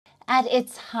At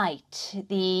its height,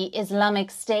 the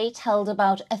Islamic State held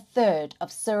about a third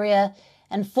of Syria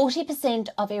and 40%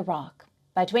 of Iraq.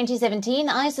 By 2017,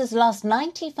 ISIS lost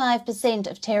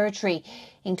 95% of territory,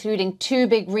 including two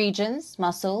big regions,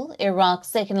 Mosul, Iraq's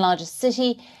second-largest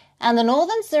city, and the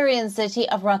northern Syrian city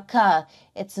of Raqqa,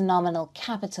 its nominal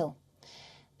capital.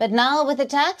 But now, with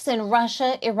attacks in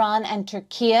Russia, Iran and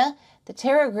Turkey, the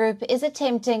terror group is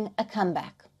attempting a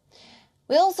comeback.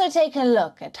 We also take a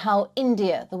look at how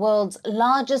India, the world's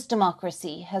largest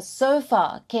democracy, has so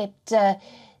far kept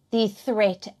the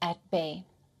threat at bay.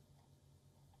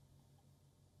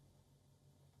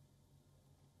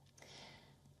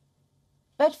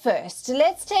 But first,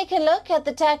 let's take a look at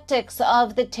the tactics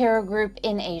of the terror group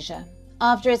in Asia.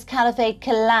 After its caliphate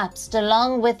collapsed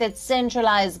along with its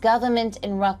centralized government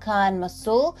in Raqqa and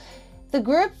Mosul, the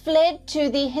group fled to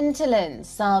the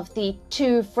hinterlands of the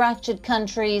two fractured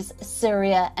countries,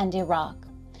 Syria and Iraq.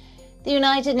 The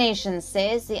United Nations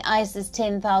says the ISIS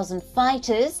 10,000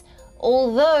 fighters,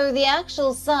 although the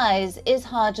actual size is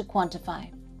hard to quantify.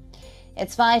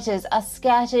 Its fighters are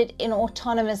scattered in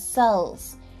autonomous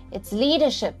cells. Its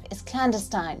leadership is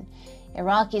clandestine.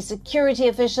 Iraqi security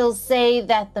officials say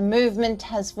that the movement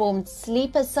has formed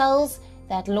sleeper cells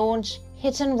that launch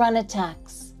hit-and-run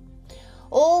attacks.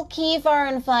 All key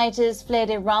foreign fighters fled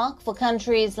Iraq for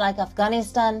countries like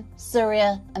Afghanistan,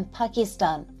 Syria, and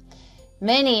Pakistan.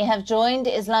 Many have joined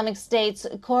Islamic State's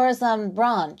Khorasan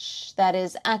branch that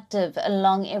is active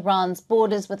along Iran's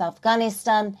borders with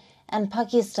Afghanistan and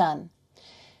Pakistan.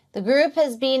 The group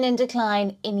has been in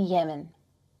decline in Yemen.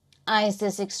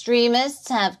 ISIS extremists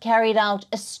have carried out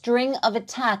a string of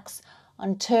attacks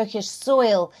on Turkish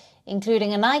soil,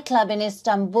 including a nightclub in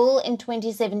Istanbul in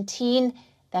 2017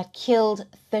 that killed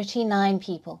 39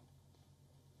 people.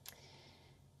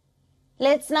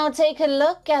 Let's now take a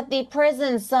look at the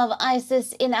presence of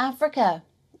ISIS in Africa.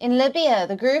 In Libya,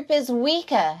 the group is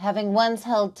weaker, having once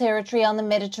held territory on the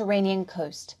Mediterranean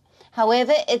coast.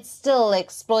 However, it still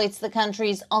exploits the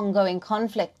country's ongoing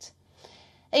conflict.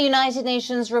 A United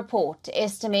Nations report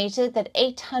estimated that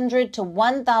 800 to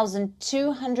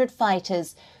 1,200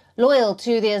 fighters loyal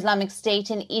to the Islamic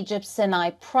State in Egypt's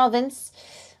Sinai province.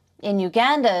 In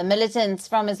Uganda, militants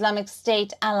from Islamic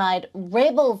State-allied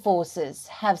rebel forces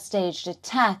have staged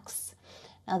attacks.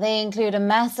 Now, they include a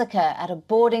massacre at a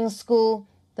boarding school,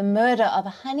 the murder of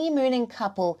a honeymooning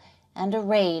couple, and a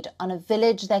raid on a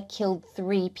village that killed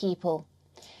 3 people.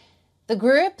 The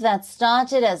group that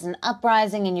started as an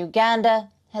uprising in Uganda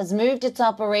has moved its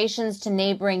operations to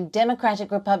neighboring Democratic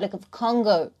Republic of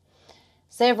Congo.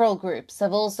 Several groups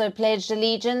have also pledged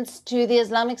allegiance to the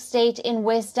Islamic State in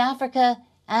West Africa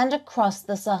and across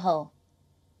the Sahel.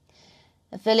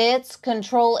 Affiliates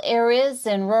control areas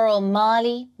in rural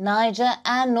Mali, Niger,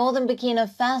 and northern Burkina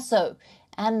Faso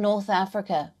and North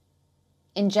Africa.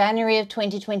 In January of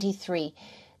 2023,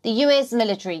 the U.S.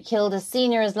 military killed a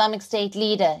senior Islamic State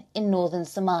leader in northern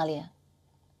Somalia.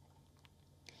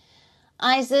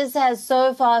 ISIS has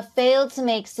so far failed to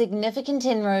make significant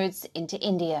inroads into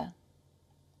India.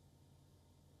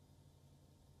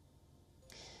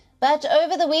 But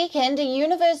over the weekend, a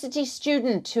university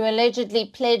student who allegedly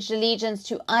pledged allegiance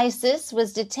to ISIS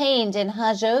was detained in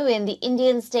Hajo in the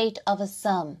Indian state of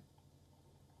Assam.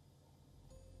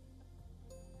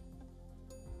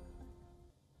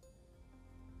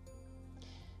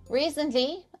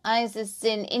 Recently, ISIS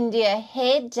in India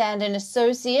head and an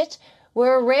associate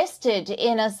were arrested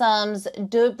in Assam's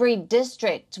Dhubri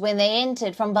district when they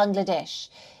entered from Bangladesh.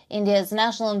 India's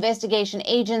National Investigation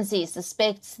Agency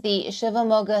suspects the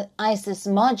Shivamogga ISIS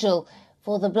module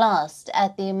for the blast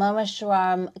at the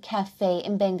Mamashwaram Cafe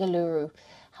in Bengaluru.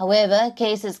 However,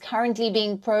 cases currently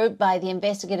being probed by the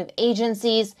investigative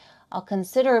agencies are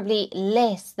considerably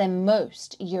less than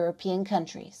most European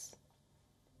countries.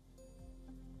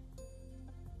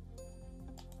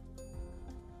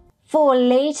 For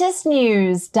latest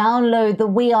news, download the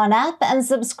WION app and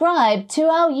subscribe to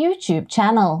our YouTube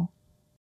channel.